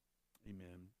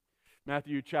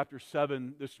Matthew chapter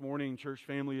 7 this morning, church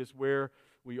family, is where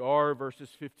we are, verses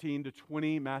 15 to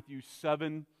 20. Matthew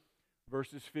 7,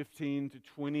 verses 15 to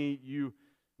 20. You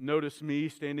notice me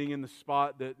standing in the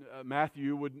spot that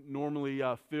Matthew would normally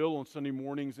fill on Sunday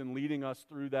mornings and leading us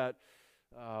through that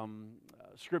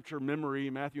scripture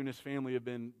memory. Matthew and his family have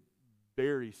been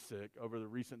very sick over the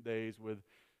recent days with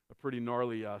a pretty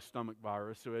gnarly stomach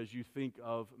virus. So as you think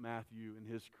of Matthew and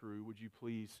his crew, would you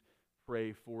please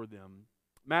pray for them?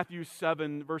 Matthew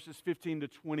 7, verses 15 to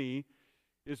 20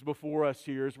 is before us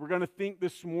here. As we're going to think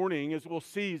this morning, as we'll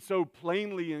see so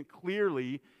plainly and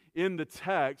clearly in the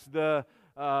text, the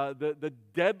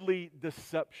deadly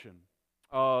deception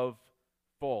of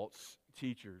false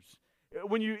teachers.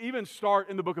 When you even start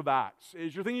in the book of Acts,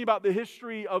 as you're thinking about the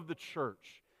history of the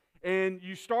church, and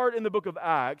you start in the book of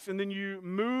Acts, and then you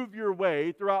move your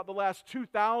way throughout the last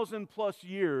 2,000 plus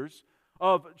years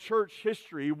of church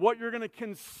history, what you're going to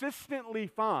consistently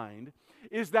find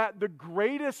is that the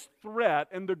greatest threat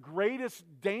and the greatest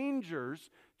dangers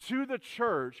to the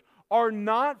church are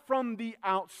not from the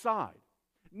outside.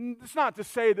 It's not to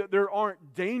say that there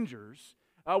aren't dangers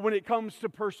when it comes to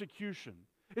persecution.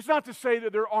 It's not to say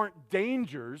that there aren't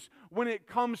dangers when it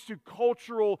comes to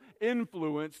cultural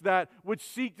influence that would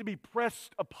seek to be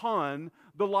pressed upon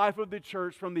the life of the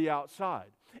church from the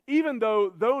outside. Even though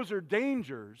those are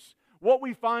dangers, what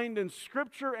we find in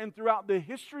Scripture and throughout the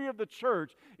history of the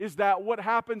church is that what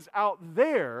happens out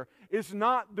there is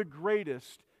not the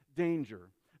greatest danger.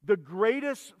 The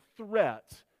greatest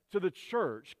threat to the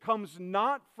church comes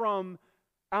not from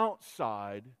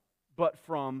outside, but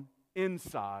from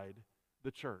inside the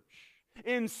church.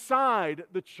 Inside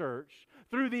the church,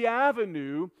 through the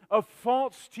avenue of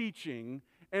false teaching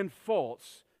and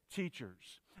false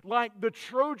teachers. Like the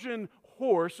Trojan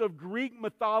horse of Greek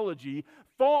mythology,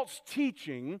 false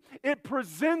teaching, it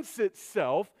presents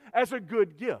itself as a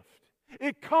good gift.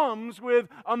 It comes with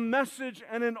a message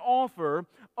and an offer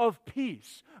of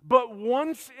peace. But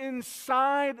once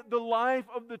inside the life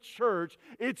of the church,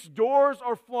 its doors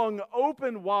are flung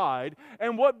open wide,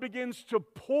 and what begins to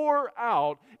pour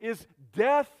out is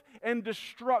death and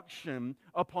destruction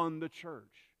upon the church.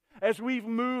 As we've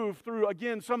moved through,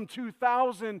 again, some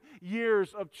 2,000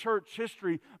 years of church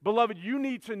history, beloved, you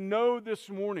need to know this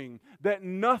morning that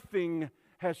nothing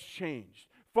has changed.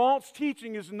 False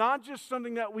teaching is not just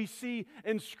something that we see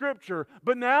in Scripture,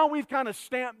 but now we've kind of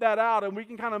stamped that out and we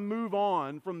can kind of move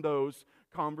on from those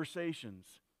conversations.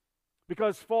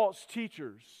 Because false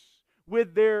teachers,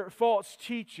 with their false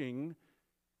teaching,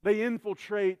 they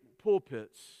infiltrate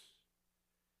pulpits.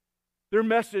 Their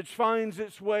message finds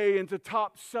its way into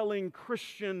top-selling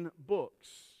Christian books.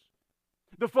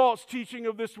 The false teaching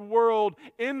of this world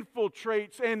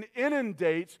infiltrates and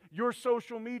inundates your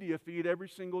social media feed every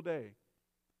single day.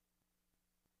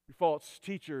 False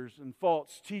teachers and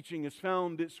false teaching has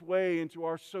found its way into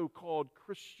our so-called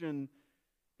Christian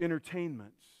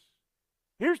entertainments.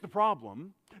 Here's the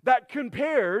problem, that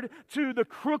compared to the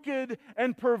crooked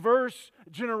and perverse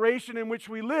generation in which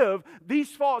we live, these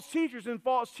false teachers and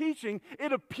false teaching,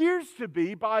 it appears to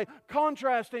be, by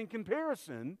contrast and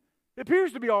comparison, it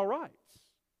appears to be all right.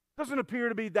 It doesn't appear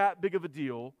to be that big of a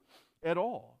deal at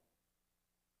all.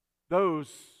 Those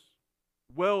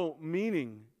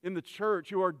well-meaning in the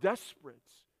church who are desperate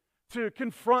to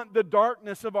confront the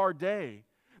darkness of our day,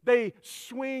 they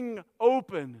swing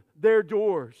open their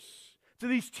doors to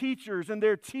these teachers and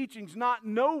their teachings, not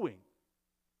knowing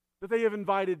that they have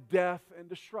invited death and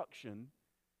destruction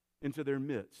into their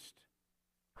midst.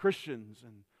 Christians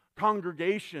and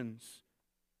congregations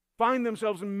find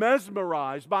themselves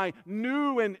mesmerized by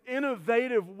new and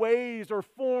innovative ways or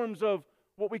forms of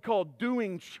what we call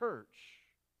doing church.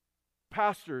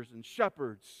 Pastors and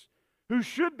shepherds who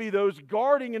should be those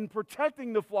guarding and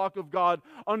protecting the flock of God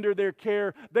under their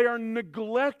care, they are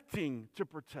neglecting to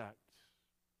protect.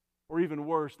 Or even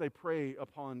worse, they prey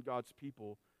upon God's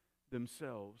people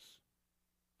themselves.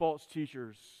 False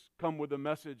teachers come with a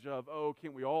message of, oh,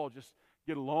 can't we all just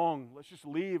get along? Let's just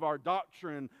leave our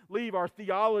doctrine, leave our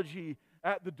theology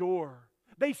at the door.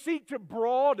 They seek to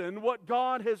broaden what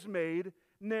God has made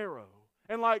narrow.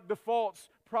 And like the false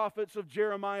prophets of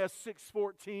Jeremiah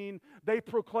 6:14, they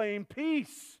proclaim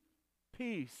peace,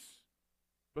 peace,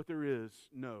 but there is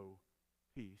no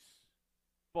peace.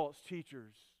 False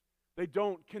teachers, they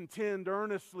don't contend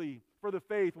earnestly for the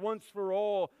faith once for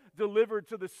all delivered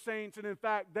to the saints, and in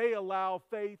fact, they allow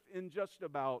faith in just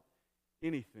about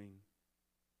anything.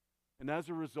 And as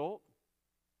a result,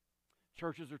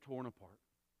 churches are torn apart.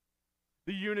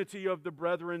 The unity of the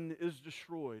brethren is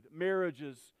destroyed.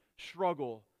 Marriages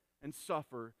struggle and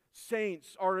suffer.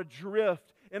 Saints are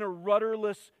adrift in a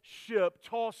rudderless ship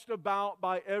tossed about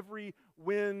by every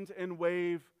wind and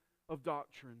wave of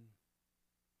doctrine.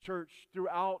 Church,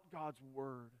 throughout God's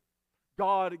Word,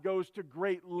 God goes to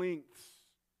great lengths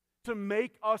to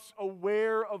make us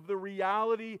aware of the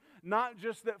reality, not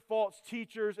just that false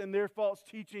teachers and their false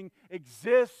teaching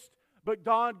exist, but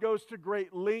God goes to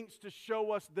great lengths to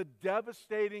show us the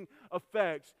devastating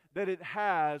effects that it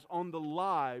has on the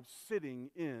lives sitting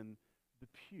in the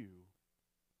pew.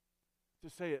 To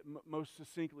say it most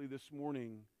succinctly this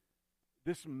morning,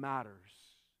 this matters.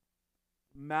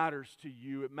 It matters to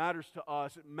you. It matters to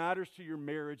us. It matters to your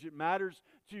marriage. It matters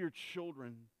to your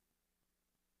children.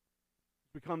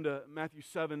 We come to Matthew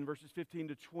 7, verses 15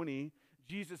 to 20.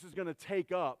 Jesus is going to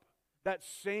take up that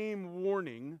same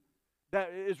warning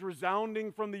that is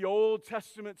resounding from the Old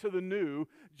Testament to the New.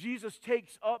 Jesus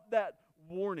takes up that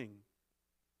warning.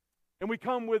 And we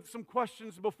come with some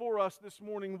questions before us this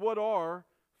morning. What are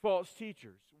false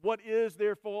teachers? What is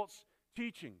their false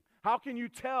teaching? How can you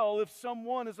tell if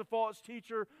someone is a false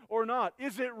teacher or not?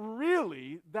 Is it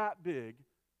really that big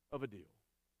of a deal?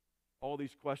 All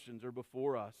these questions are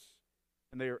before us,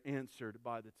 and they are answered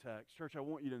by the text. Church, I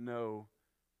want you to know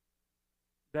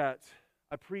that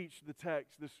I preached the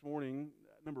text this morning,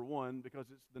 number one, because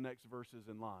it's the next verses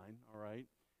in line, all right?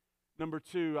 Number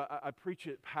two, I preach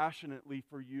it passionately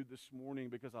for you this morning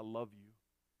because I love you,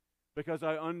 because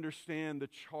I understand the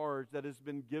charge that has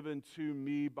been given to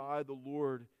me by the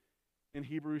Lord in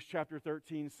Hebrews chapter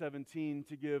 13, 17,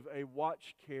 to give a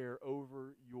watch care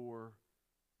over your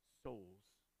souls.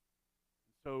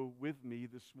 So with me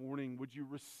this morning, would you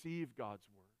receive God's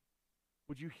word?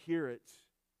 Would you hear it?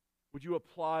 Would you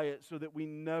apply it so that we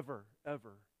never,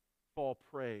 ever fall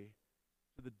prey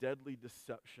to the deadly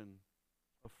deception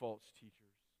of false teachers?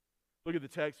 Look at the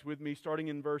text with me, starting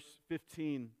in verse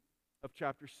 15 of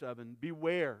chapter 7.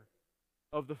 Beware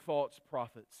of the false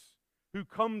prophets who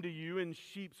come to you in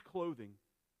sheep's clothing,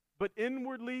 but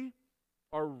inwardly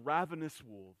are ravenous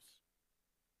wolves.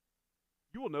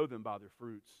 You will know them by their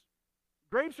fruits.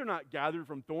 Grapes are not gathered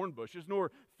from thorn bushes,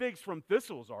 nor figs from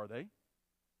thistles, are they?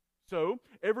 So,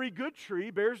 every good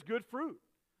tree bears good fruit,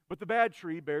 but the bad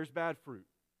tree bears bad fruit.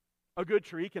 A good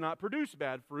tree cannot produce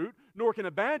bad fruit, nor can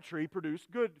a bad tree produce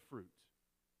good fruit.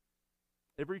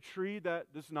 Every tree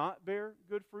that does not bear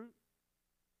good fruit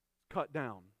is cut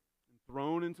down and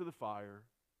thrown into the fire.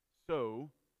 So,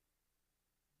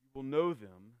 you will know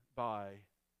them by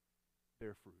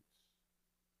their fruits.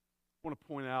 I want to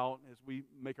point out, as we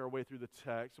make our way through the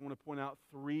text, I want to point out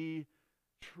three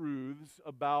truths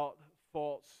about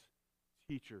false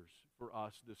teachers for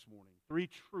us this morning. Three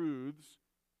truths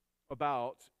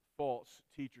about false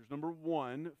teachers. Number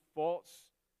one, false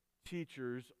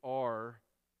teachers are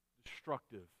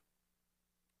destructive.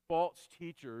 False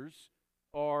teachers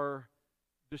are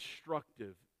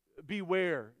destructive.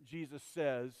 Beware, Jesus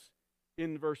says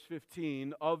in verse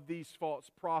 15, of these false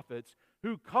prophets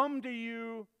who come to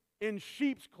you in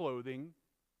sheep's clothing,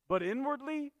 but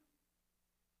inwardly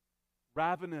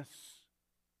ravenous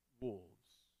wolves.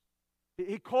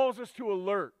 He calls us to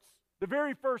alerts. The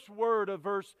very first word of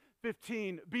verse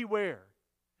 15, beware.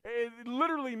 It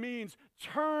literally means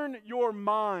turn your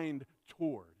mind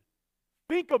toward.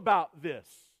 Think about this.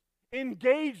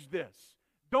 Engage this.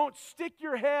 Don't stick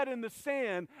your head in the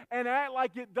sand and act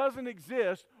like it doesn't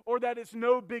exist or that it's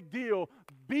no big deal.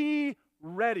 Be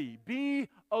ready. Be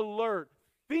alert.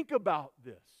 Think about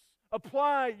this.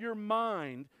 Apply your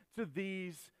mind to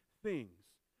these things.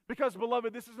 Because,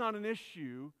 beloved, this is not an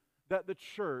issue that the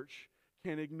church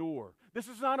can ignore. This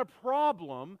is not a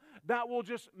problem that will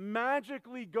just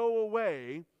magically go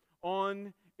away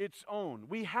on its own.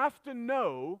 We have to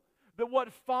know that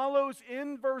what follows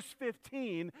in verse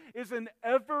 15 is an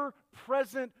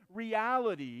ever-present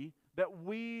reality that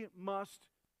we must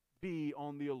be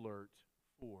on the alert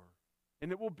for.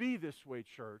 And it will be this way,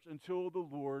 church, until the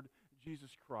Lord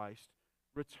Jesus Christ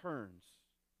returns.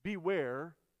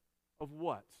 Beware of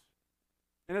what?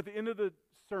 And at the end of the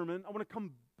sermon, I want to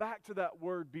come back to that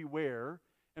word beware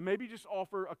and maybe just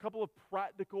offer a couple of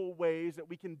practical ways that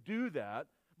we can do that.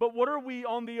 But what are we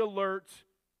on the alert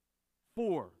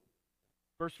for?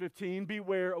 Verse 15,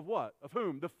 beware of what? Of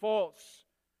whom? The false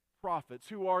prophets.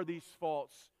 Who are these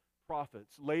false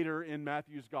prophets? Later in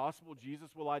Matthew's gospel,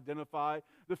 Jesus will identify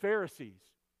the Pharisees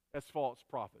as false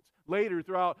prophets. Later,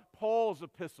 throughout Paul's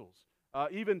epistles,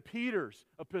 even Peter's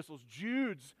epistles,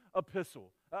 Jude's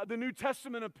epistle, the New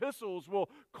Testament epistles will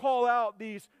call out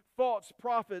these false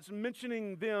prophets,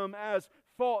 mentioning them as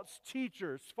false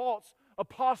teachers, false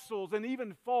apostles, and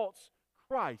even false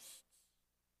Christs.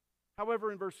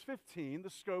 However, in verse 15, the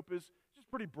scope is just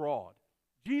pretty broad.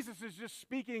 Jesus is just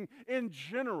speaking in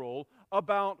general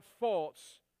about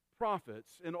false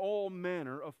prophets and all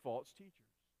manner of false teachers.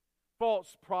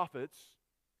 False prophets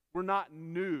were not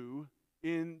new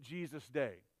in Jesus'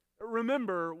 day.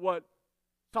 Remember what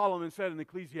Solomon said in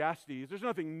Ecclesiastes, there's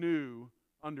nothing new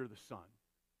under the sun.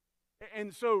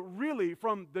 And so really,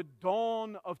 from the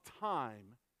dawn of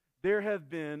time, there have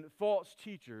been false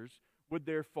teachers with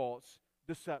their false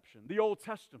deception. The Old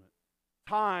Testament,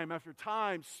 time after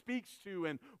time, speaks to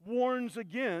and warns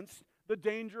against the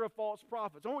danger of false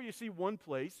prophets. I want you to see one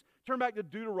place. Turn back to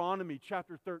Deuteronomy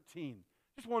chapter 13.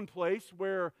 Just one place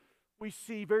where we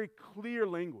see very clear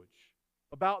language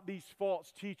about these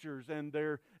false teachers and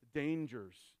their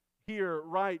dangers. Here,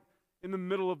 right in the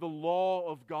middle of the law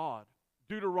of God,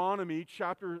 Deuteronomy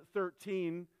chapter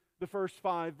 13, the first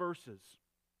 5 verses.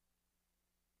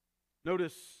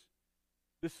 Notice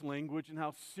this language and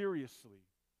how seriously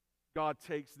God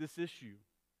takes this issue.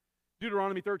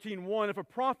 Deuteronomy 13:1, if a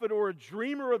prophet or a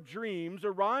dreamer of dreams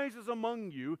arises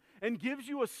among you and gives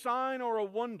you a sign or a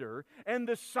wonder, and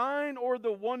the sign or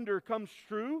the wonder comes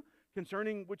true,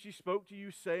 concerning which he spoke to you,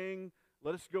 saying,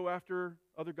 let us go after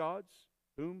other gods,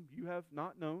 whom you have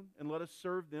not known, and let us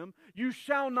serve them, you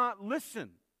shall not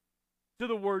listen to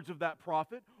the words of that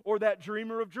prophet or that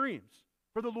dreamer of dreams.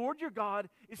 For the Lord your God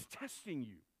is testing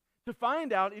you, to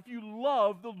find out if you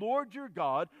love the Lord your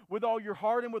God with all your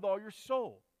heart and with all your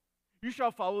soul. You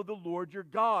shall follow the Lord your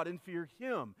God and fear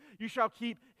Him. You shall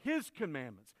keep His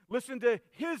commandments. Listen to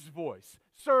His voice.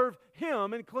 Serve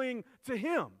Him and cling to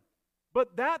Him.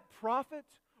 But that prophet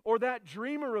or that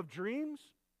dreamer of dreams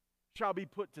shall be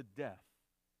put to death,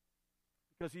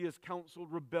 because he has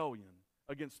counseled rebellion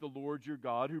against the Lord your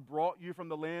God, who brought you from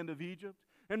the land of Egypt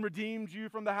and redeemed you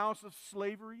from the house of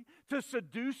slavery, to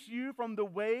seduce you from the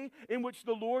way in which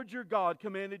the Lord your God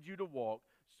commanded you to walk.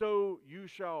 So you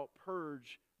shall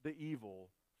purge the evil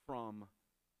from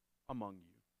among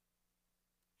you.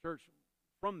 Church,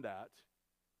 from that,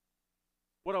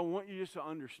 what I want you just to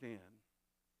understand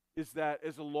is that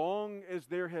as long as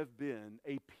there have been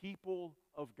a people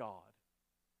of God,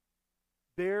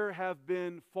 there have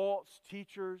been false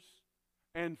teachers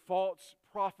and false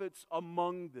prophets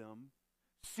among them,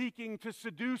 seeking to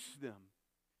seduce them,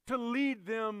 to lead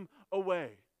them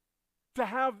away, to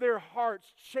have their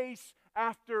hearts chase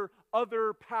after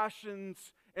other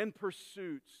passions and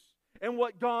pursuits. And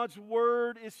what God's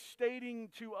Word is stating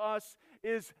to us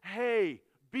is, hey,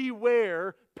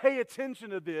 beware, pay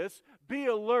attention to this, be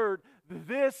alert.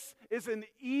 This is an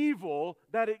evil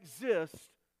that exists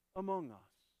among us.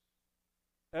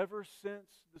 Ever since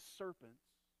the serpent,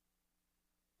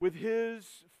 with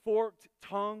his forked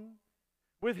tongue,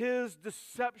 with his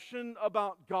deception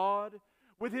about God,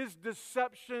 with his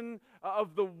deception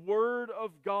of the Word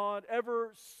of God,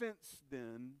 ever since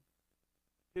then,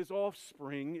 his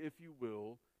offspring, if you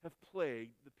will, have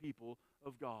plagued the people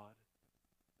of God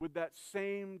with that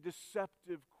same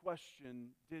deceptive question,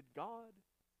 did God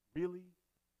really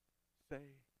say?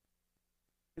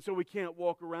 And so we can't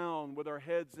walk around with our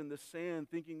heads in the sand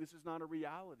thinking this is not a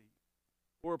reality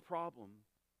or a problem.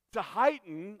 To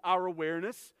heighten our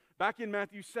awareness, back in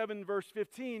Matthew 7, verse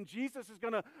 15, Jesus is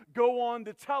going to go on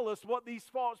to tell us what these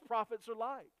false prophets are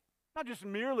like. Not just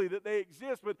merely that they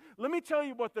exist, but let me tell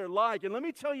you what they're like, and let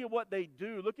me tell you what they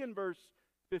do. Look in verse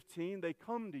 15. They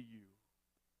come to you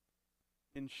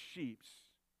in sheep's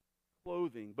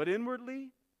clothing, but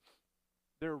inwardly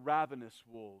they're ravenous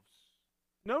wolves.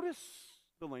 Notice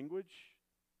the language.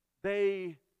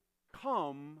 They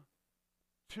come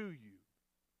to you.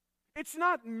 It's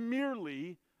not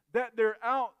merely that they're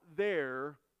out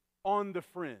there on the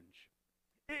fringe.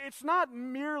 It's not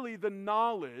merely the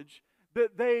knowledge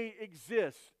that they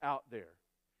exist out there.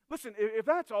 Listen, if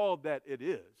that's all that it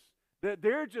is, that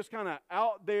they're just kind of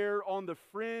out there on the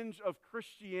fringe of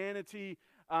Christianity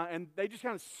and they just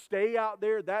kind of stay out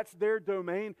there, that's their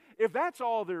domain. If that's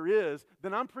all there is,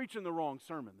 then I'm preaching the wrong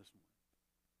sermon this morning.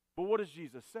 But what does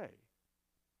Jesus say?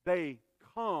 They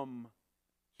come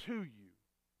to you.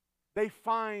 They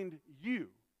find you.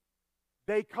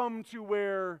 They come to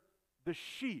where the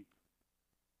sheep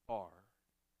are.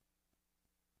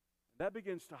 That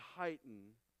begins to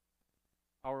heighten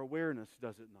our awareness,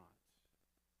 does it not?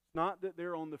 It's not that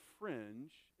they're on the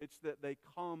fringe, it's that they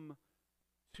come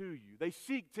to you. They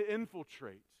seek to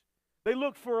infiltrate. They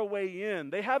look for a way in.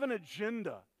 They have an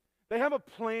agenda. They have a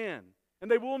plan. And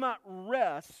they will not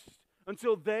rest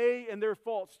until they and their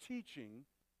false teaching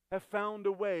have found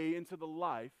a way into the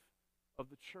life of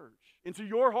the church, into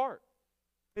your heart,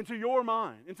 into your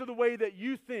mind, into the way that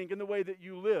you think and the way that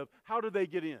you live. How do they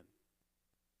get in?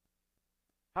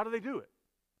 How do they do it?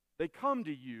 They come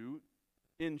to you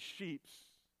in sheep's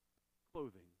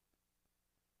clothing.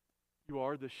 You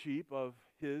are the sheep of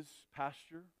His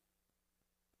pasture.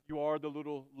 You are the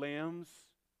little lambs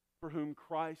for whom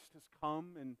Christ has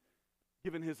come and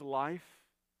given His life.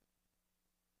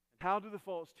 And how do the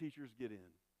false teachers get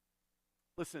in?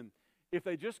 Listen, if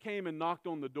they just came and knocked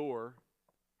on the door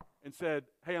and said,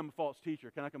 "Hey, I'm a false teacher.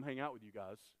 Can I come hang out with you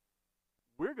guys?"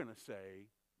 We're going to say,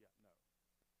 "Yeah,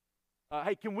 no."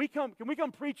 Hey, can we come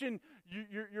preach in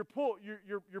your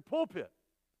pulpit?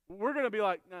 We're going to be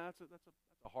like, "Nah, that's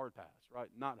a hard pass, right?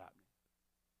 Not happening."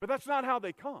 But that's not how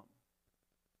they come.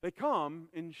 They come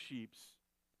in sheep's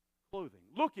clothing,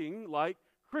 looking like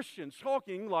Christians,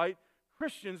 talking like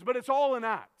Christians, but it's all an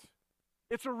act.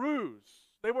 It's a ruse.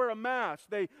 They wear a mask.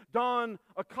 They don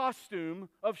a costume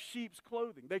of sheep's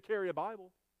clothing. They carry a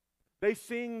Bible. They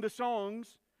sing the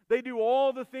songs. They do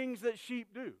all the things that sheep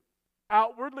do.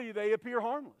 Outwardly, they appear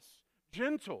harmless,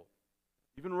 gentle,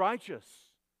 even righteous.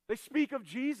 They speak of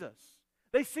Jesus.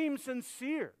 They seem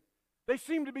sincere. They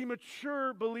seem to be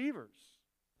mature believers.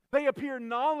 They appear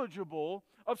knowledgeable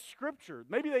of Scripture.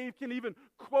 Maybe they can even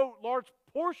quote large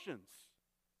portions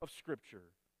of Scripture.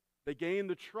 They gain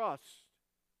the trust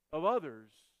of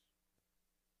others.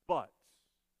 But,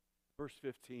 verse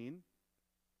 15,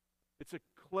 it's a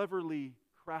cleverly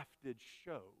crafted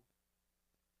show.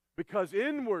 Because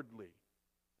inwardly,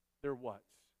 they're what?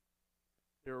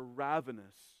 They're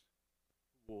ravenous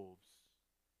wolves.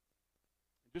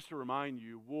 Just to remind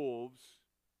you, wolves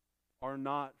are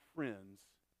not friends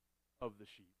of the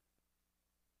sheep.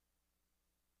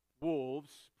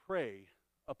 Wolves prey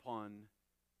upon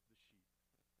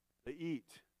the sheep. They eat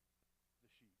the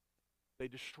sheep. They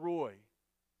destroy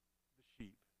the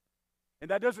sheep.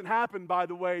 And that doesn't happen, by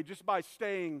the way, just by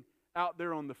staying out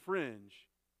there on the fringe.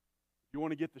 If you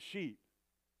want to get the sheep,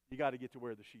 you got to get to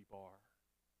where the sheep are.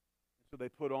 So they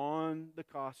put on the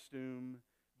costume,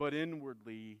 but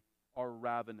inwardly are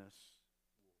ravenous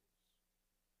wolves.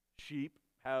 Sheep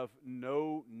have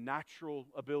no natural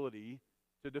ability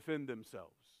to defend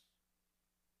themselves.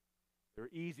 They're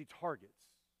easy targets.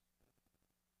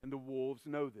 And the wolves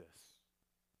know this.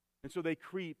 And so they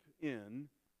creep in,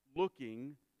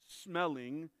 looking,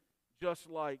 smelling, just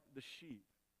like the sheep.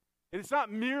 And it's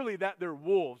not merely that they're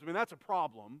wolves. I mean, that's a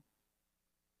problem.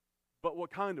 But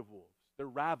what kind of wolves? They're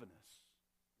ravenous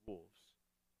wolves.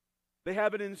 They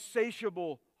have an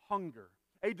insatiable hunger,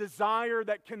 a desire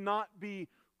that cannot be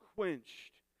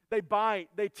quenched. They bite,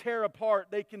 they tear apart,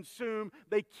 they consume,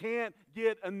 they can't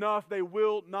get enough, they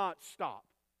will not stop.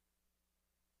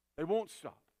 They won't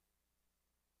stop.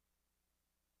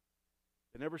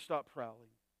 They never stop prowling,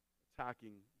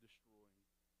 attacking, destroying.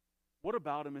 What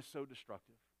about them is so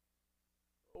destructive?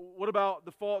 What about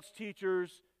the false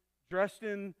teachers dressed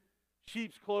in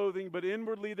sheep's clothing, but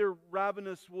inwardly they're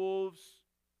ravenous wolves?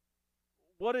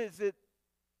 What is it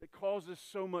that causes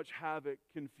so much havoc,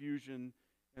 confusion,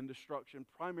 and destruction?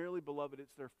 Primarily, beloved,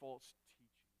 it's their false teaching.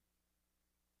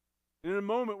 In a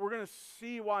moment, we're going to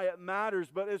see why it matters,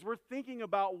 but as we're thinking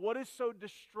about what is so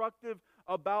destructive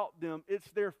about them,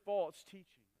 it's their false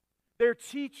teaching. Their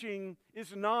teaching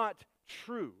is not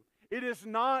true. It is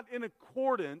not in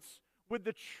accordance with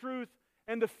the truth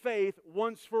and the faith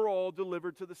once for all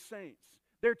delivered to the saints.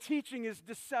 Their teaching is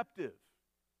deceptive.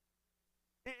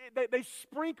 They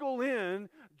sprinkle in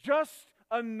just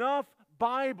enough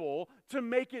Bible to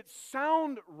make it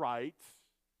sound right,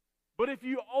 but if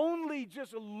you only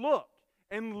just look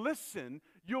and listen,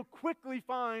 you'll quickly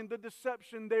find the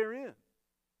deception therein.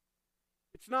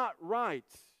 It's not right.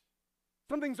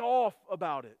 Something's off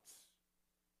about it.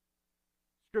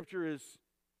 Scripture is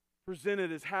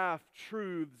presented as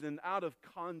half-truths and out of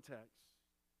context.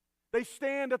 They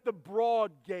stand at the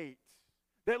broad gate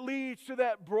that leads to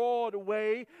that broad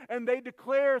way, and they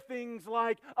declare things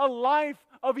like, a life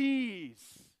of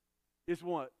ease is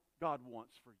what God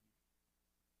wants for you.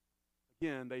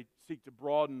 Again, they seek to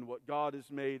broaden what God has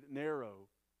made narrow.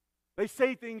 They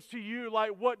say things to you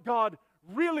like what God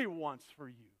really wants for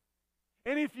you.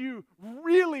 And if you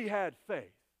really had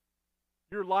faith,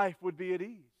 your life would be at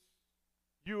ease.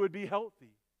 You would be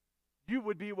healthy. You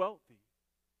would be wealthy.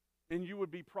 And you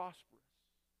would be prosperous.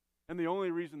 And the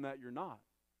only reason that you're not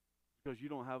is because you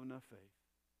don't have enough faith.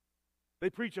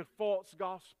 They preach a false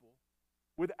gospel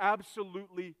with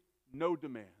absolutely no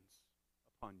demands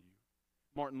upon you.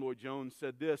 Martin Lloyd-Jones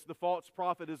said this: the false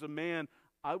prophet is a man,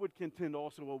 I would contend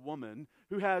also a woman,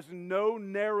 who has no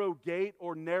narrow gate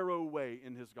or narrow way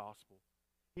in his gospel.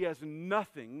 He has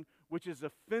nothing which is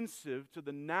offensive to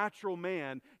the natural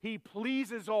man. He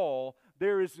pleases all.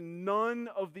 There is none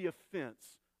of the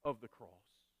offense of the cross.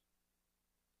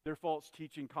 Their false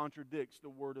teaching contradicts the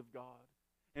Word of God,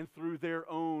 and through their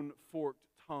own forked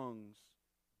tongues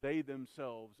they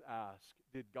themselves ask,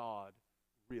 did God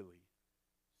really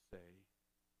say?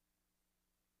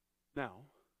 Now,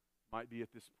 might be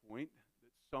at this point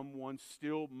that someone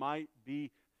still might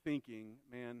be thinking,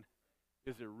 man,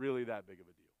 is it really that big of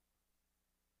a deal?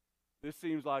 This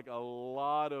seems like a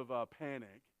lot of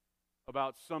panic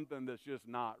about something that's just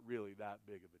not really that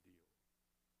big of a deal.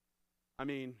 I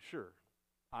mean, sure,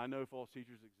 I know false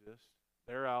teachers exist.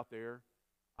 They're out there.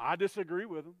 I disagree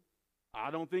with them. I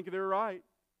don't think they're right.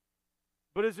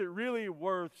 But is it really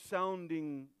worth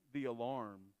sounding the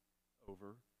alarm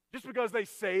over? Just because they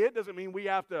say it doesn't mean we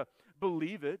have to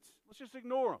believe it. Let's just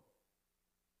ignore them.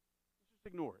 Let's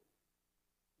just ignore it.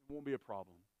 It won't be a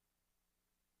problem.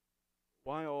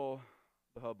 Why all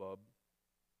the hubbub?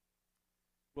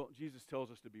 Well, Jesus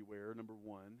tells us to beware, number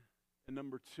one. And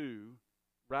number two,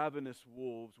 ravenous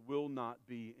wolves will not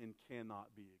be and cannot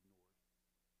be ignored.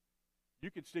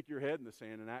 You can stick your head in the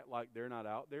sand and act like they're not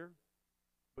out there,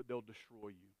 but they'll destroy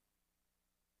you.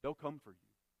 They'll come for you.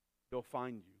 They'll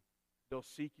find you. They'll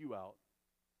seek you out,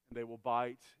 and they will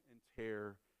bite and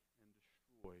tear and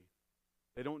destroy.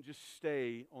 They don't just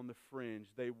stay on the fringe.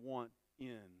 They want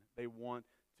in. They want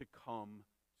to come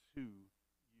to you.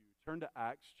 Turn to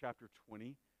Acts chapter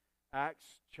 20. Acts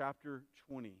chapter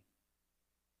 20.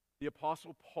 The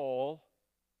Apostle Paul,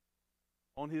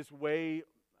 on his way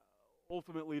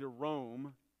ultimately to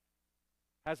Rome,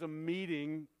 has a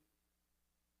meeting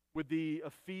with the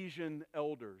Ephesian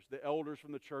elders, the elders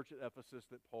from the church at Ephesus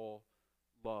that Paul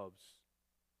loves.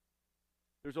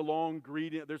 There's a long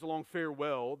greeting, there's a long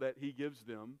farewell that he gives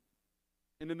them.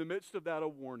 And in the midst of that, a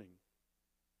warning.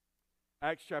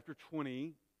 Acts chapter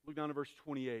 20, look down to verse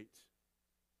 28.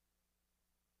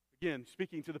 Again,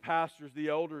 speaking to the pastors, the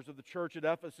elders of the church at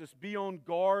Ephesus, be on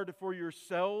guard for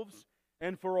yourselves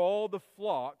and for all the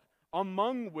flock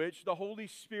among which the Holy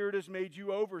Spirit has made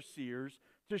you overseers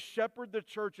to shepherd the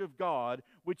church of God,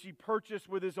 which he purchased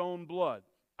with his own blood.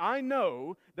 I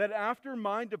know that after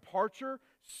my departure,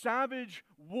 savage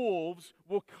wolves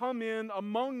will come in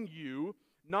among you,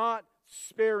 not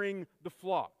sparing the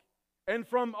flock. And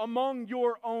from among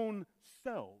your own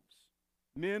selves,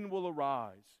 men will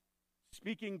arise,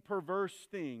 speaking perverse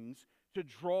things to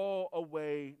draw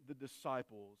away the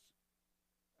disciples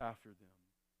after them.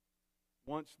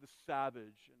 Once the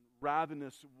savage and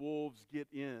ravenous wolves get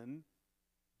in,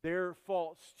 their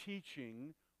false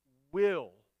teaching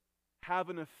will have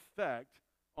an effect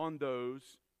on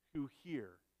those who hear.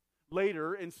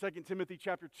 Later, in 2 Timothy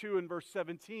chapter 2 and verse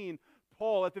 17,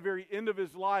 Paul, at the very end of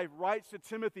his life, writes to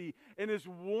Timothy and is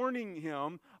warning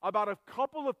him about a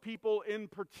couple of people in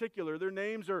particular. Their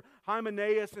names are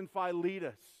Hymenaeus and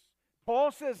Philetus.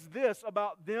 Paul says this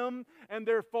about them and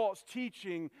their false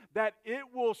teaching, that it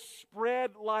will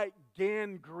spread like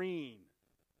gangrene.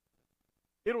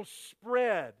 It'll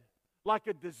spread like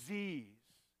a disease,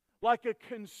 like a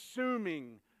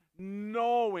consuming,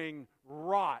 gnawing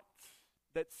rot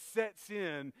that sets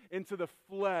into the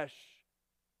flesh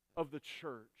of the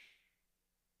church.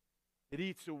 It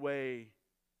eats away,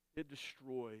 it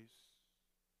destroys.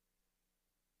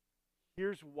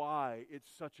 Here's why it's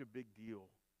such a big deal.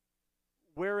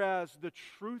 Whereas the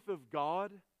truth of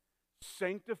God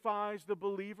sanctifies the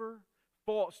believer,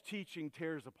 false teaching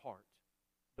tears apart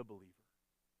the believer.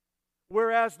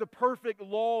 Whereas the perfect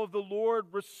law of the Lord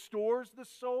restores the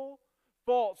soul,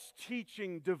 false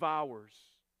teaching devours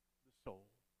the soul.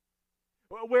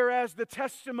 Whereas the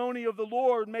testimony of the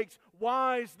Lord makes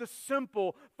wise the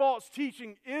simple, false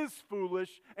teaching is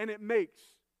foolish and it makes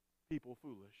people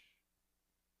foolish.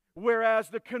 Whereas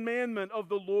the commandment of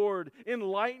the Lord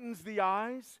enlightens the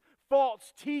eyes,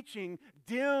 false teaching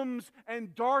dims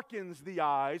and darkens the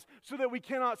eyes so that we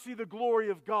cannot see the glory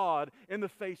of God in the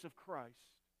face of Christ.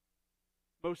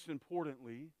 Most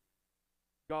importantly,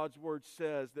 God's word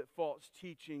says that false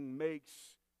teaching makes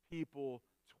people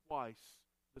twice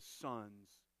the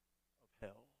sons of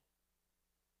hell.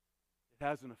 It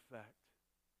has an effect.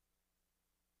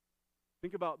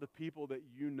 Think about the people that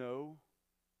you know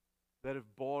that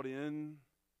have bought in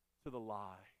to the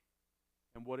lie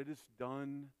and what it has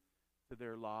done to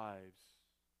their lives.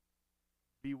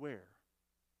 Beware.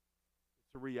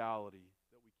 It's a reality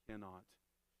that we cannot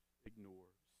ignore.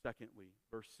 Secondly,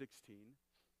 verse 16,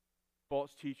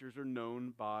 false teachers are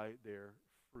known by their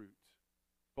fruit.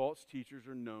 False teachers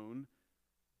are known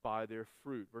by their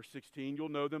fruit. Verse 16, you'll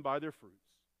know them by their fruits.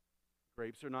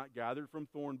 Grapes are not gathered from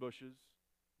thorn bushes,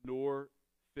 nor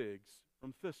figs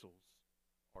from thistles,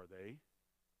 are they?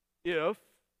 If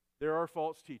there are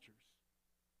false teachers,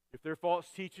 if their false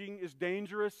teaching is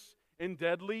dangerous and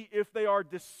deadly, if they are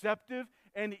deceptive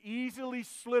and easily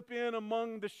slip in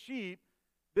among the sheep,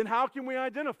 then how can we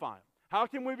identify them? How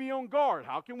can we be on guard?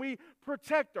 How can we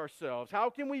protect ourselves? How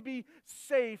can we be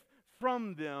safe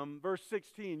from them? Verse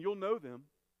 16, you'll know them.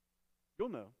 You'll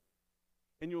know.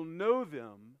 And you'll know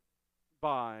them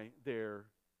by their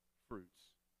fruits.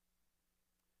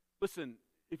 Listen,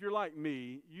 if you're like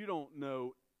me, you don't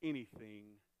know anything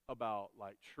about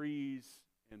like trees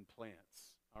and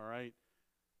plants, all right?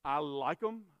 I like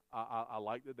them. I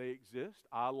like that they exist.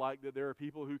 I like that there are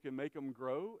people who can make them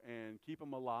grow and keep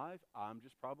them alive. I'm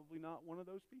just probably not one of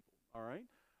those people, all right?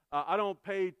 I don't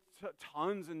pay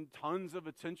tons and tons of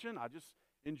attention. I just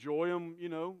enjoy them,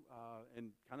 and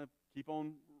kind of keep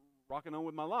on rocking on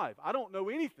with my life. I don't know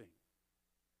anything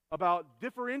about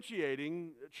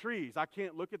differentiating trees. I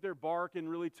can't look at their bark and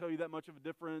really tell you that much of a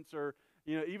difference, or,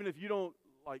 even if you don't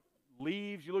like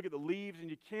leaves, you look at the leaves and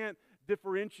you can't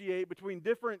differentiate between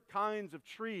different kinds of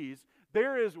trees.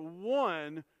 There is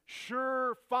one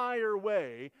surefire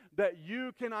way that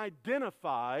you can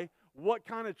identify what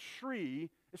kind of tree,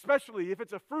 especially if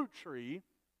it's a fruit tree,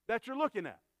 that you're looking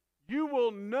at. You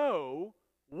will know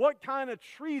what kind of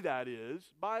tree that is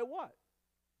by what?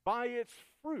 By its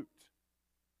fruit.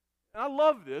 And I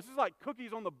love this. This is like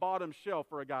cookies on the bottom shelf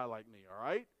for a guy like me, all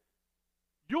right?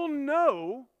 You'll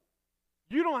know,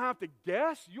 you don't have to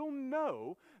guess, you'll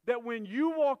know that when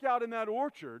you walk out in that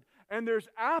orchard and there's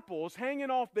apples hanging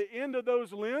off the end of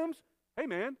those limbs, hey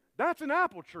man, that's an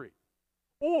apple tree.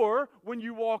 Or when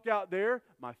you walk out there,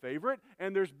 my favorite,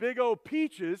 and there's big old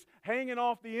peaches hanging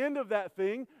off the end of that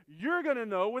thing, you're going to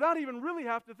know without even really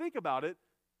have to think about it,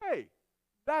 hey,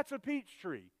 that's a peach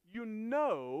tree. You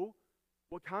know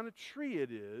what kind of tree it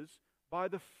is by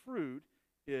the fruit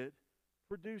it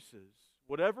produces.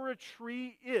 Whatever a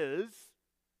tree is,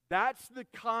 that's the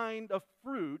kind of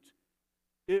fruit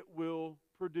it will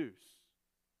produce.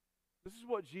 This is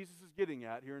what Jesus is getting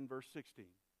at here in verse 16.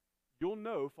 You'll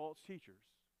know false teachers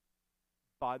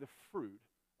by the fruit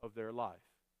of their life.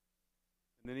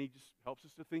 And then he just helps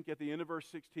us to think at the end of verse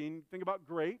 16, think about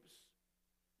grapes.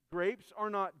 Grapes are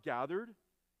not gathered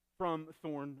from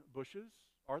thorn bushes,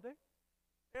 are they?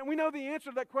 And we know the answer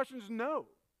to that question is no.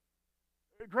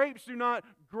 Grapes do not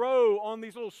grow on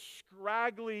these little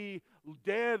scraggly,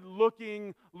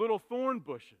 dead-looking little thorn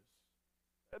bushes.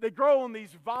 They grow on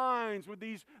these vines with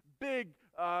these big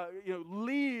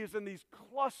leaves and these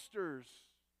clusters.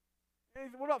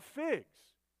 And what about figs?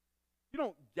 You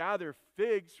don't gather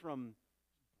figs from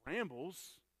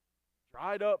brambles,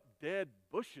 dried up dead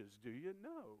bushes, do you?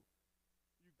 No.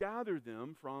 You gather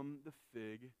them from the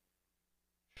fig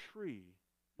tree.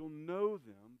 You'll know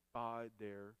them by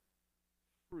their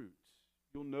fruit.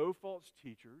 You'll know false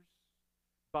teachers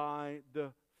by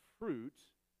the fruit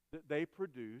that they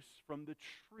produce from the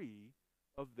tree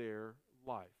of their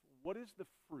life. What is the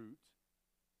fruit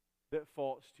that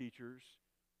false teachers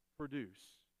produce?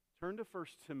 Turn to 1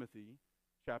 Timothy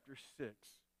chapter 6.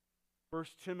 1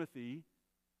 Timothy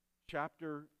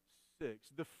chapter 6.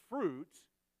 The fruit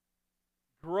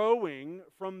growing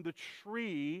from the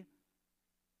tree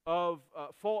of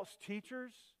false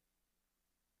teachers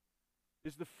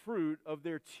is the fruit of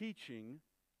their teaching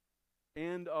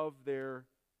and of their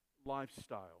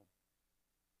lifestyle.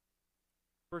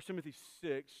 1 Timothy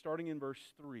 6, starting in verse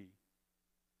 3.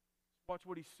 Watch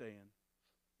what he's saying.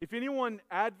 If anyone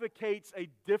advocates a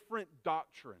different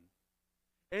doctrine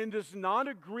and does not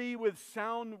agree with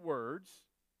sound words,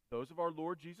 those of our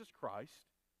Lord Jesus Christ,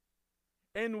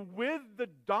 and with the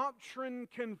doctrine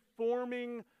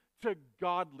conforming to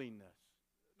godliness.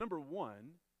 Number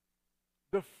one,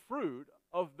 the fruit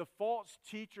of the false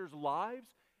teachers' lives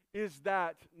is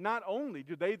that not only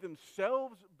do they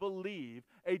themselves believe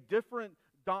a different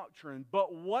doctrine,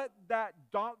 but what that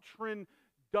doctrine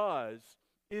does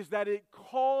is that it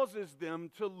causes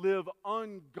them to live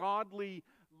ungodly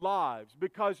lives.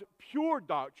 Because pure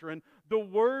doctrine, the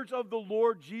words of the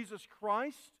Lord Jesus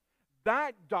Christ,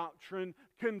 that doctrine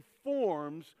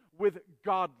conforms with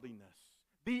godliness,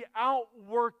 the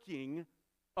outworking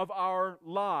of our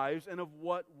lives and of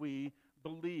what we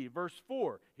believe. Verse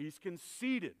 4, he's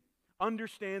conceited,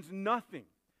 understands nothing.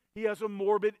 He has a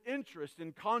morbid interest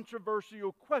in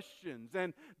controversial questions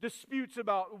and disputes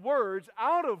about words,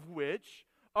 out of which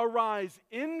arise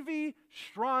envy,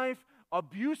 strife,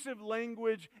 abusive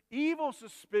language, evil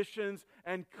suspicions,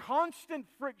 and constant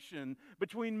friction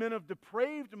between men of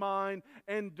depraved mind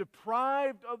and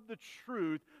deprived of the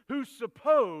truth, who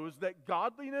suppose that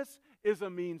godliness is a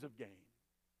means of gain.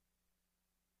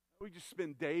 We just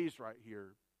spend days right here,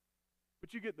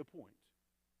 but you get the point.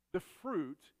 The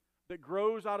fruit that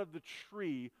grows out of the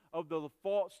tree of the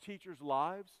false teachers'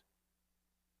 lives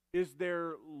is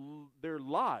their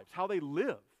lives, how they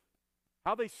live,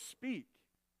 how they speak.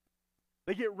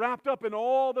 They get wrapped up in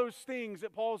all those things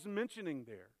that Paul's mentioning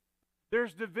there.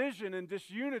 There's division and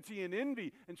disunity and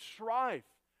envy and strife.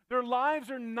 Their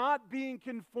lives are not being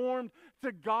conformed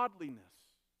to godliness.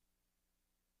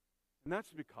 And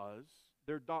that's because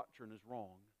their doctrine is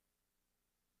wrong.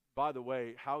 By the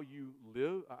way, how you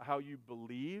live, how you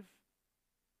believe,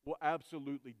 will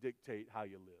absolutely dictate how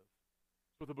you live.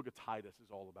 That's what the book of Titus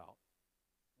is all about.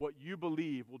 What you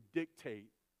believe will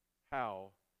dictate how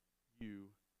you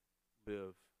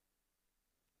live.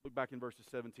 Look back in verses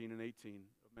 17 and 18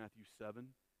 of Matthew 7.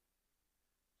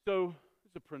 So,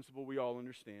 it's a principle we all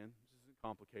understand. This isn't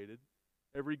complicated.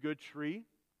 Every good tree,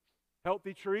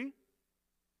 healthy tree,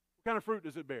 what kind of fruit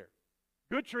does it bear?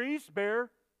 Good trees bear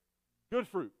good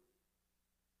fruit.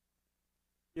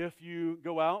 If you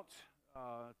go out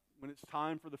when it's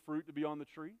time for the fruit to be on the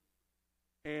tree,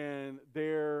 and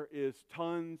there is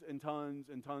tons and tons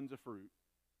and tons of fruit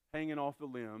hanging off the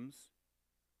limbs,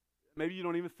 maybe you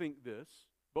don't even think this,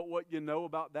 but what you know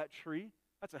about that tree,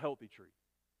 that's a healthy tree.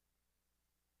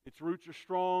 Its roots are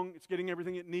strong, it's getting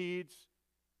everything it needs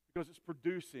because it's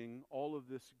producing all of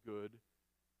this good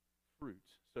fruit.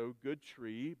 So, good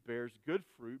tree bears good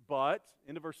fruit, but,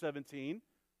 into verse 17,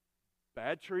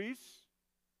 bad trees,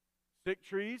 sick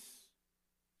trees,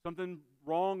 something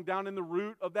wrong down in the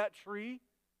root of that tree,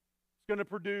 it's going to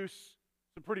produce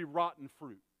some pretty rotten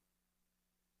fruit,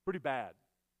 pretty bad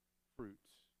fruits.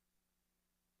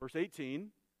 Verse 18,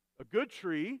 a good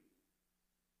tree,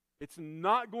 it's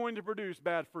not going to produce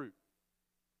bad fruit.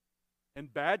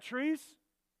 And bad trees,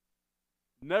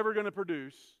 never going to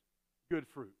produce good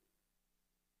fruit.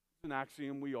 It's an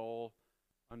axiom we all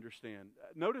understand.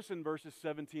 Notice in verses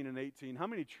 17 and 18, how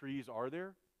many trees are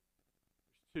there?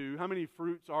 There's two. How many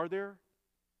fruits are there?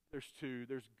 There's two.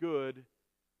 There's good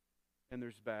and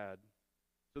there's bad.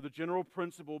 So the general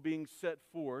principle being set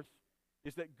forth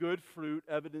is that good fruit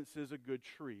evidences a good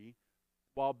tree,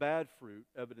 while bad fruit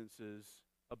evidences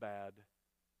a bad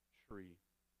tree.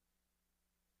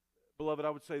 Beloved, I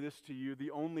would say this to you: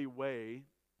 the only way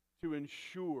to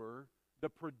ensure the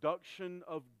production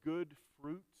of good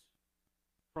fruit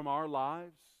from our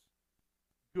lives,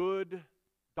 good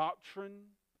doctrine,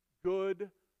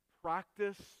 good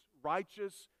practice,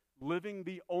 righteous living,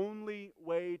 the only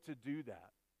way to do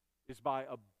that is by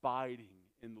abiding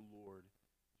in the Lord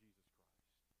Jesus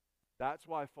Christ. That's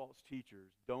why false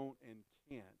teachers don't and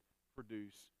can't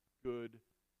produce good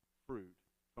fruit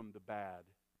from the bad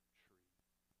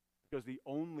tree. Because the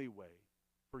only way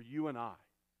for you and I,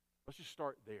 let's just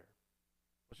start there.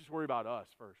 Let's just worry about us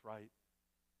first, right?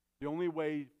 The only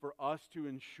way for us to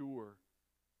ensure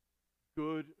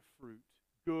good fruit,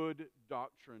 good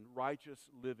doctrine, righteous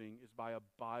living is by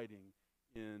abiding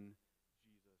in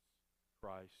Jesus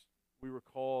Christ. We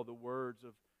recall the words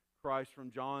of Christ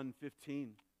from John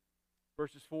 15,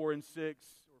 verses 4 and 6,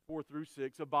 or 4 through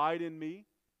 6. Abide in me,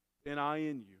 and I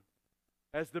in you.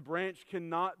 As the branch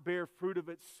cannot bear fruit of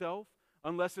itself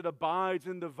unless it abides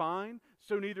in the vine,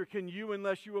 so neither can you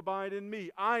unless you abide in me.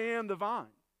 I am the vine.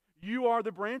 You are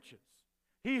the branches.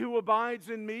 He who abides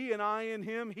in me and I in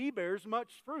him, he bears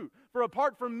much fruit. For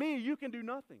apart from me, you can do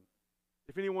nothing.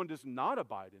 If anyone does not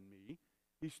abide in me,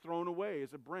 he's thrown away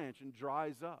as a branch and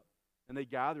dries up. And they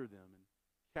gather them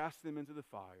and cast them into the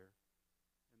fire,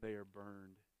 and they are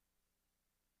burned.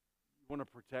 You want to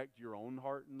protect your own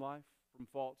heart and life from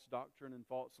false doctrine and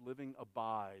false living?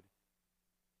 Abide in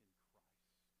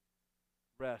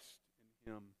Christ. Rest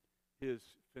in him, his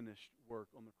finished work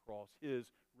on the cross, his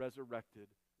resurrected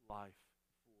life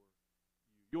for you.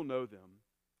 You'll know them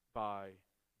by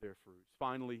their fruits.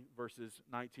 Finally, verses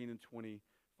 19 and 20,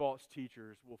 false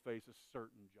teachers will face a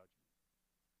certain judgment.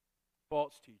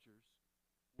 False teachers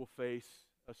will face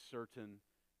a certain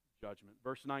judgment.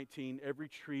 Verse 19, every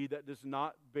tree that does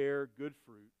not bear good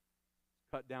fruit is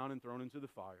cut down and thrown into the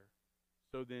fire.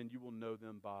 So then you will know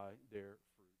them by their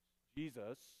fruits.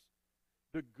 Jesus,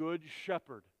 the good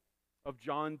shepherd of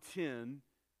John 10,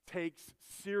 takes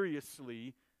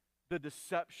seriously the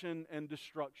deception and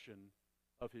destruction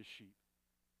of his sheep.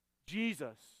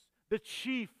 Jesus, the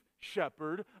chief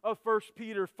shepherd of 1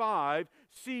 Peter 5,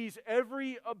 sees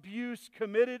every abuse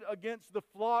committed against the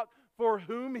flock for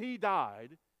whom he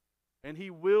died, and he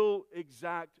will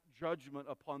exact judgment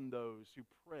upon those who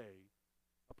prey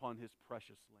upon his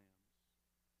precious lambs.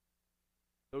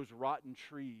 Those rotten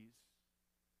trees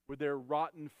with their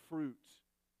rotten fruit.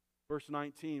 Verse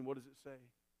 19, what does it say?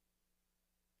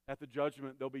 At the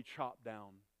judgment, they'll be chopped down.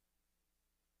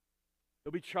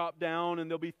 They'll be chopped down and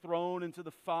they'll be thrown into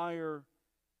the fire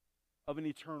of an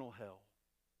eternal hell.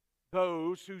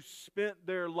 Those who spent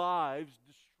their lives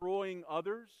destroying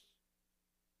others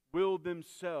will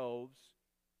themselves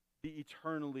be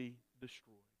eternally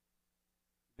destroy.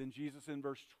 Then Jesus in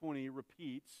verse 20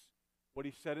 repeats what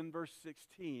he said in verse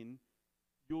 16,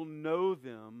 you'll know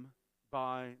them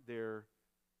by their fruits.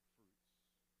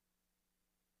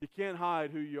 You can't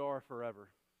hide who you are forever.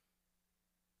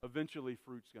 Eventually,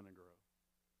 fruit's going to grow.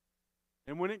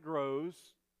 And when it grows,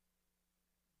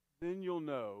 then you'll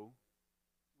know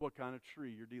what kind of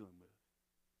tree you're dealing with.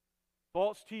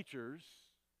 False teachers,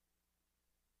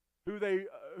 who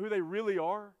they really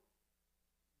are,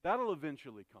 that'll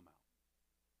eventually come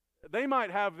out. They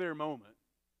might have their moment.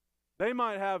 They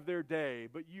might have their day,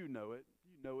 but you know it.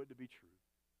 You know it to be true.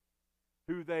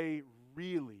 Who they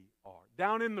really are.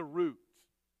 Down in the roots.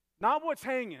 Not what's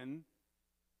hanging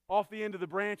off the end of the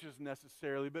branches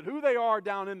necessarily, but who they are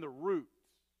down in the roots,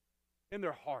 in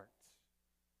their hearts.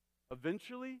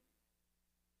 Eventually,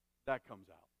 that comes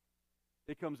out.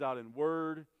 It comes out in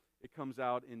word. It comes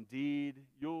out in deed.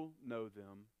 You'll know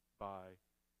them by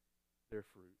their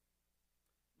fruit.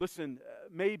 Listen,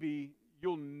 maybe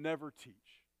you'll never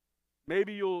teach.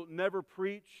 Maybe you'll never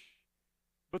preach.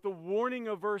 But the warning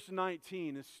of verse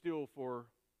 19 is still for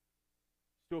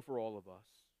all of us.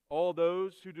 All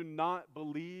those who do not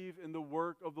believe in the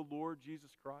work of the Lord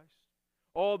Jesus Christ.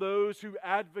 All those who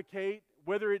advocate,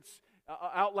 whether it's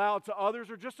out loud to others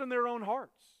or just in their own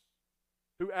hearts,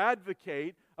 who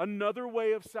advocate another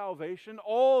way of salvation.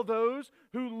 All those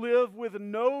who live with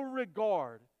no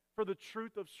regard for the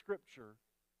truth of Scripture.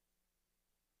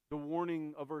 The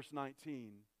warning of verse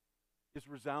 19 is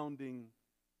resounding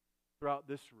throughout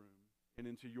this room and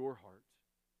into your heart.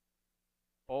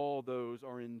 All those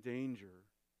are in danger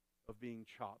of being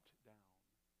chopped down,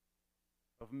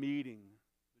 of meeting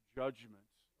the judgment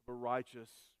of a righteous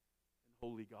and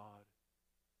holy God.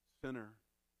 Sinner,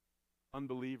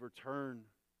 unbeliever, turn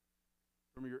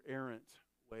from your errant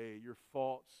way, your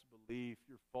false belief,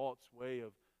 your false way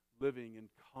of living, and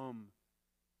come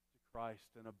to Christ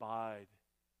and abide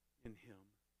in Him.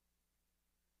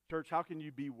 Church, how can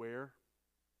you beware?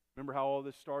 Remember how all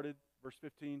this started? Verse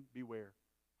 15, beware.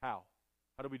 How?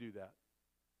 How do we do that?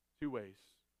 Two ways.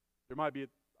 There might be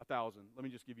 1,000. Let me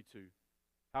just give you two.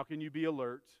 How can you be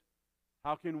alert?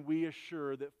 How can we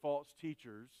assure that false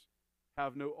teachers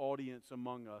have no audience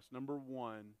among us? Number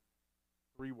one,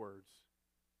 3 words.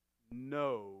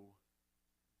 Know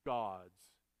God's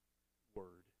Word.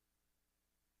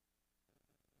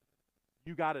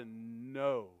 You got to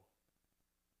know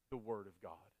the Word of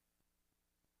God.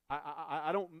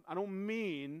 I don't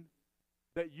mean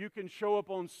that you can show up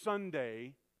on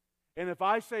Sunday and if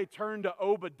I say turn to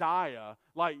Obadiah,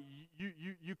 like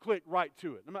you click right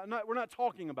to it. We're not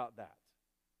talking about that.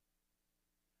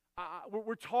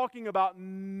 We're talking about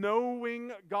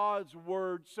knowing God's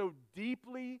Word so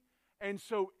deeply and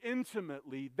so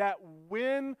intimately that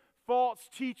when false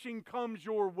teaching comes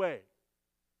your way,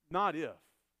 not if,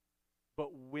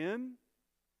 but when,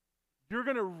 you're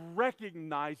going to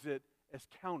recognize it as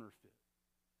counterfeit.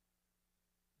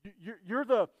 You're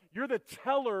the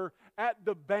teller at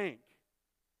the bank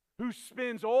who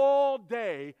spends all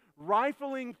day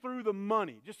rifling through the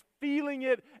money, just feeling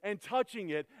it and touching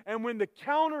it. And when the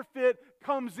counterfeit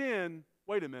comes in,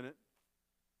 wait a minute,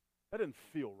 that doesn't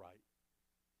feel right.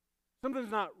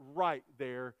 Something's not right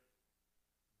there.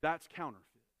 That's counterfeit.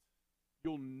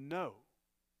 You'll know.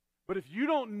 But if you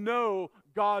don't know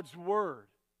God's Word,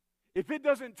 if it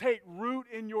doesn't take root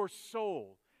in your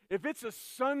soul, if it's a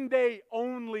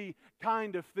Sunday-only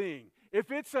kind of thing,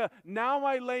 if it's a now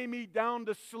I lay me down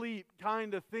to sleep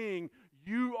kind of thing,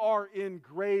 you are in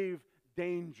grave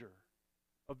danger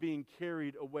of being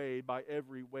carried away by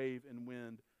every wave and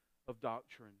wind of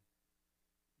doctrine.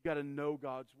 You got to know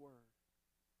God's Word.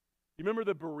 You remember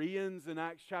the Bereans in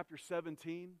Acts chapter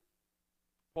 17?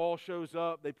 Paul shows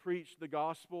up, they preach the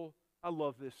gospel. I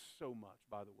love this so much,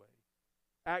 by the way.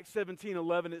 Acts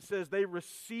 17:11, it says, they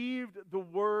received the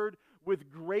word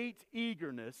with great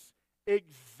eagerness,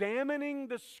 examining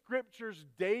the Scriptures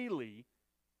daily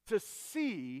to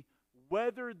see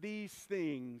whether these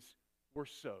things were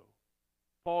so.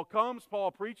 Paul comes, Paul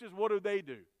preaches, what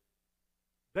do?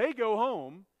 They go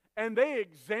home and they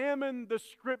examine the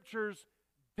Scriptures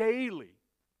daily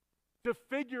to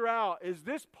figure out, is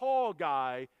this Paul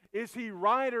guy, is he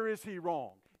right or is he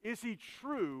wrong? Is he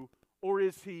true or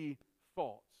is he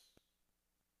false?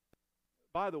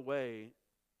 By the way,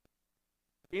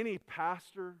 any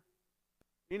pastor,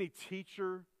 any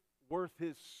teacher worth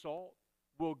his salt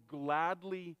will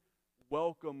gladly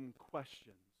welcome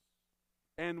questions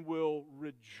and will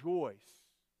rejoice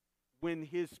when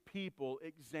his people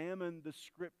examine the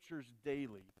Scriptures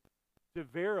daily to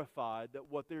verify that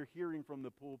what they're hearing from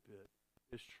the pulpit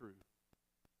is true.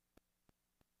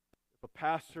 If a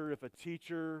pastor, if a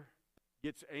teacher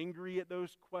gets angry at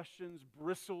those questions,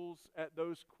 bristles at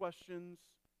those questions,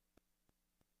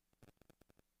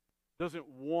 doesn't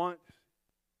want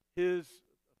his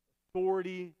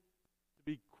authority to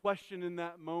be questioned in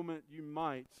that moment, you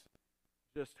might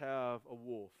just have a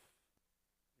wolf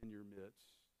in your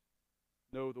midst.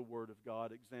 Know the Word of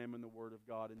God, examine the Word of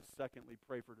God, and secondly,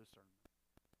 pray for discernment.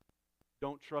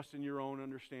 Don't trust in your own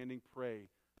understanding, pray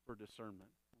for discernment.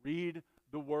 Read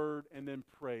the Word and then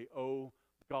pray, oh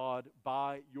God,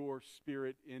 by your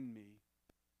Spirit in me,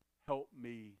 help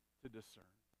me to discern.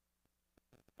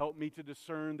 Help me to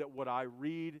discern that what I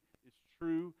read is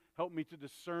true. Help me to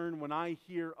discern when I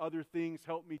hear other things.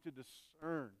 Help me to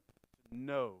discern, to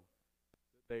know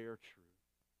that they are true.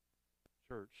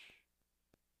 Church,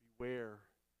 beware.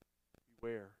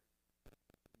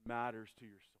 It matters to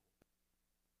your soul.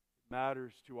 It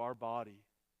matters to our body.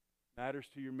 It matters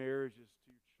to your marriages,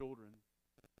 to your children.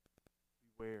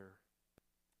 Beware.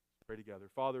 Let's pray together.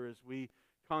 Father, as we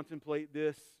contemplate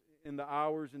this in the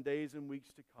hours and days and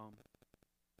weeks to come,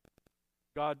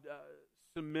 God,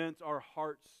 cement our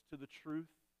hearts to the truth.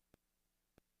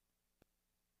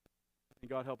 And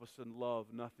God, help us to love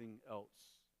nothing else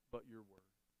but your word.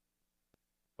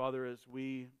 Father, as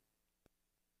we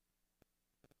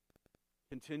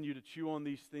continue to chew on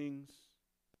these things,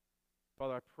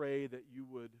 Father, I pray that you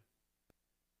would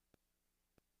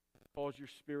cause your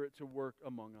Spirit to work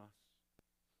among us.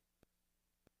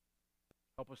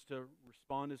 Help us to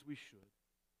respond as we should.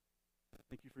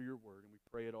 Thank you for your word, and we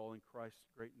pray it all in Christ's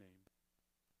great name.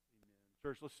 Amen.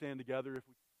 Church, let's stand together if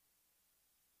we